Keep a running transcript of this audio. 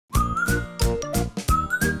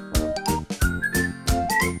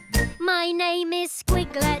name is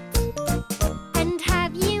Squiglet, and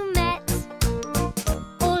have you met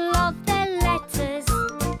all of the letters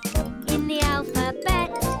in the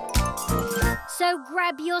alphabet? So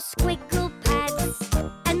grab your Squiggle Pads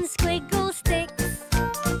and Squiggle Sticks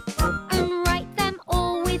and write them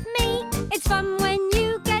all with me. It's fun when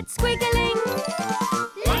you get squiggling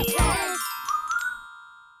letters.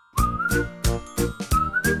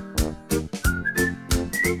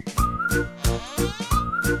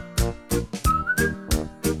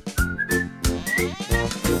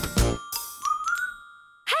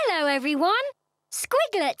 Hello, everyone.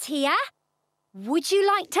 Squiglet here. Would you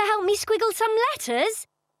like to help me squiggle some letters?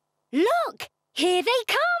 Look, here they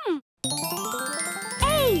come.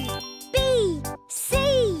 A, B, C.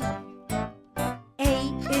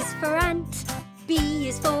 A is for ant, B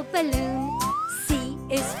is for balloon, C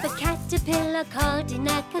is for caterpillar caught in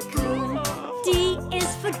a cocoon, D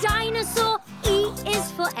is for dinosaur, E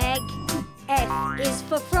is for egg, F is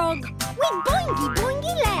for frog with boingy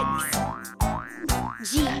boingy legs.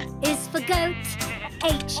 G is for goat,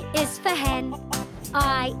 H is for hen,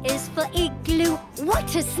 I is for igloo,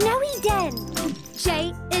 what a snowy den.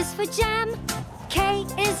 J is for jam, K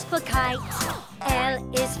is for kite,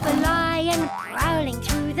 L is for lion, prowling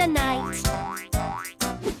through the night.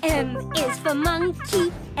 M is for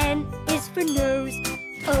monkey, N is for nose,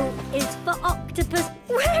 O is for octopus,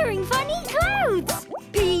 wearing funny clothes.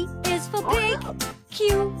 P is for pig,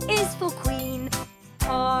 Q is for queen,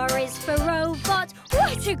 R is for robot,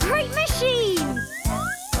 what a great machine!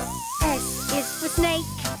 S is for snake,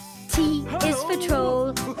 T is for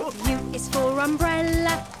troll, U is for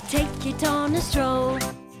umbrella, take it on a stroll.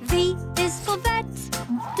 V is for vet,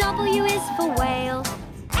 W is for whale,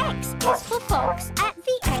 X is for fox at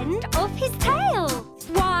the end of his tail.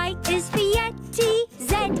 Y is for yeti,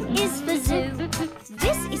 Z is for zoo.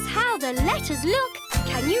 This is how the letters look.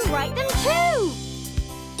 Can you write them too?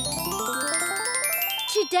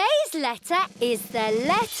 Today's letter is the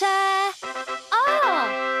letter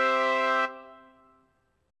R.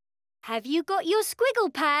 Have you got your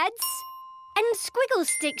Squiggle Pads and Squiggle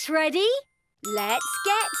Sticks ready? Let's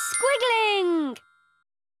get squiggling!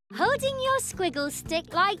 Holding your Squiggle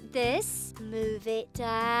Stick like this, move it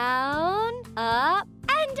down, up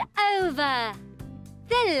and over.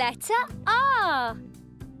 The letter R.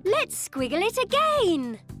 Let's squiggle it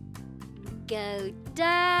again. Go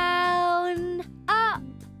down, up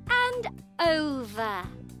and over.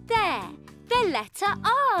 There, the letter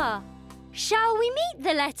R. Shall we meet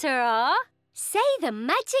the letter R? Say the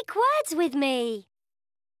magic words with me.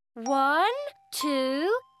 1, 2,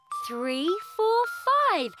 3, 4,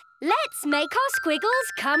 5. Let's make our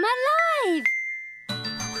squiggles come alive.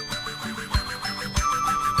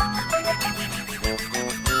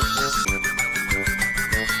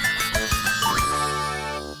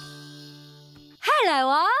 Hello,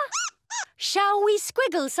 R. Shall we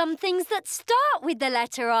squiggle some things that start with the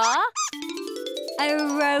letter R? A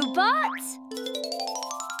robot,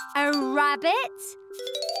 a rabbit,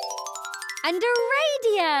 and a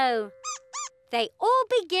radio. They all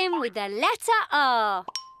begin with the letter R.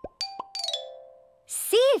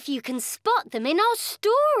 See if you can spot them in our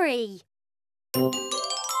story.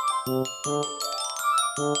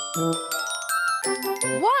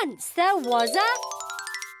 Once there was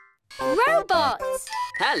a robot.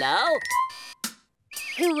 Hello.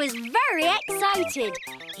 Who was very excited.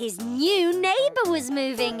 His new neighbour was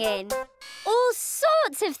moving in. All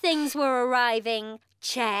sorts of things were arriving.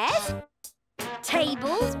 Chairs,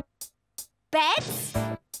 tables, beds,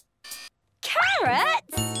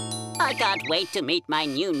 carrots. I can't wait to meet my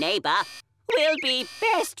new neighbour. We'll be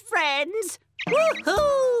best friends.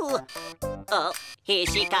 Woohoo! Oh, here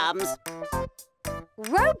she comes.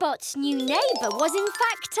 Robot's new neighbour was in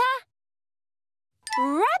fact a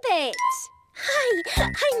rabbit. Hi,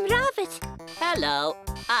 I'm Rabbit. Hello,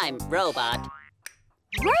 I'm Robot.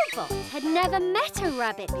 Robot had never met a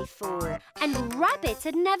rabbit before, and Rabbit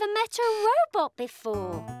had never met a robot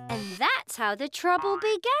before. And that's how the trouble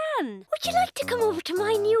began. Would you like to come over to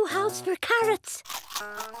my new house for carrots?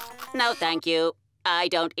 No, thank you. I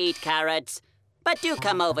don't eat carrots. But do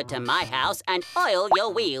come over to my house and oil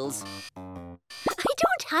your wheels. I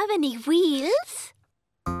don't have any wheels.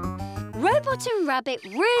 Robot and Rabbit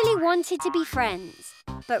really wanted to be friends,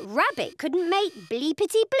 but Rabbit couldn't make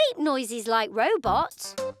bleepity-bleep noises like Robot.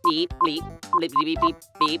 Bleep, bleep, bleep, bleep, bleep,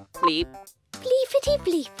 bleep, bleep.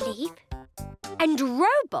 Bleepity-bleep, bleep. And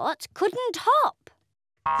Robot couldn't hop.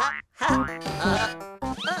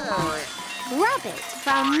 Rabbit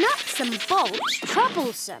found nuts and bolts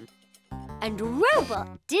troublesome. And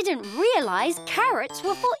Robot didn't realise carrots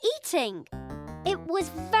were for eating. It was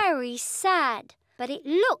very sad, but it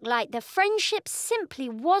looked like the friendship simply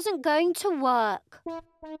wasn't going to work.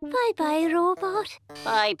 Bye-bye, robot.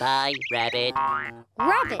 Bye-bye, Rabbit.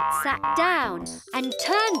 Rabbit sat down and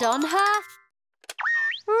turned on her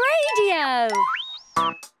radio.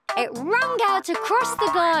 It rang out across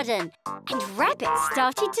the garden and Rabbit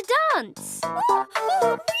started to dance.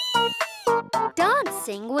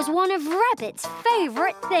 Dancing was one of Rabbit's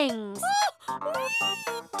favourite things.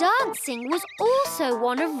 Dancing was also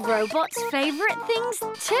one of Robot's favourite things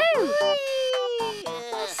too.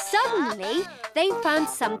 Suddenly, they found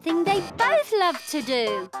something they both loved to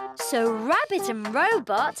do. So Rabbit and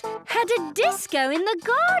Robot had a disco in the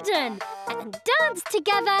garden and danced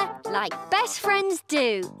together like best friends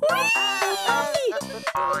do.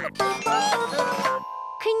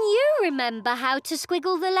 Can you remember how to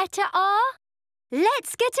squiggle the letter R?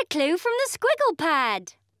 Let's get a clue from the Squiggle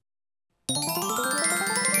Pad.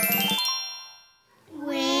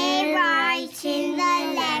 We're writing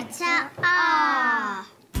the letter R.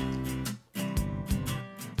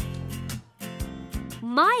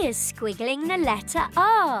 Maya's squiggling the letter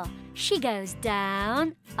R. She goes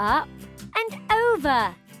down, up and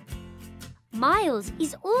over. Miles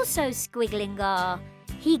is also squiggling R.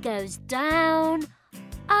 He goes down,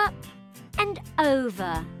 up and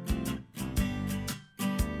over.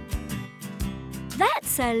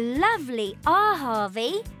 That's a lovely R,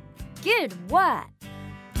 Harvey. Good work.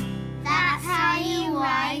 That's how you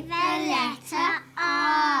write the letter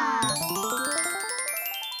R.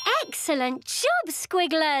 Excellent job,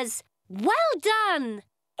 Squigglers. Well done.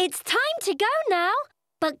 It's time to go now,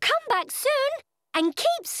 but come back soon and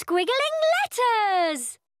keep squiggling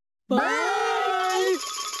letters. Bye!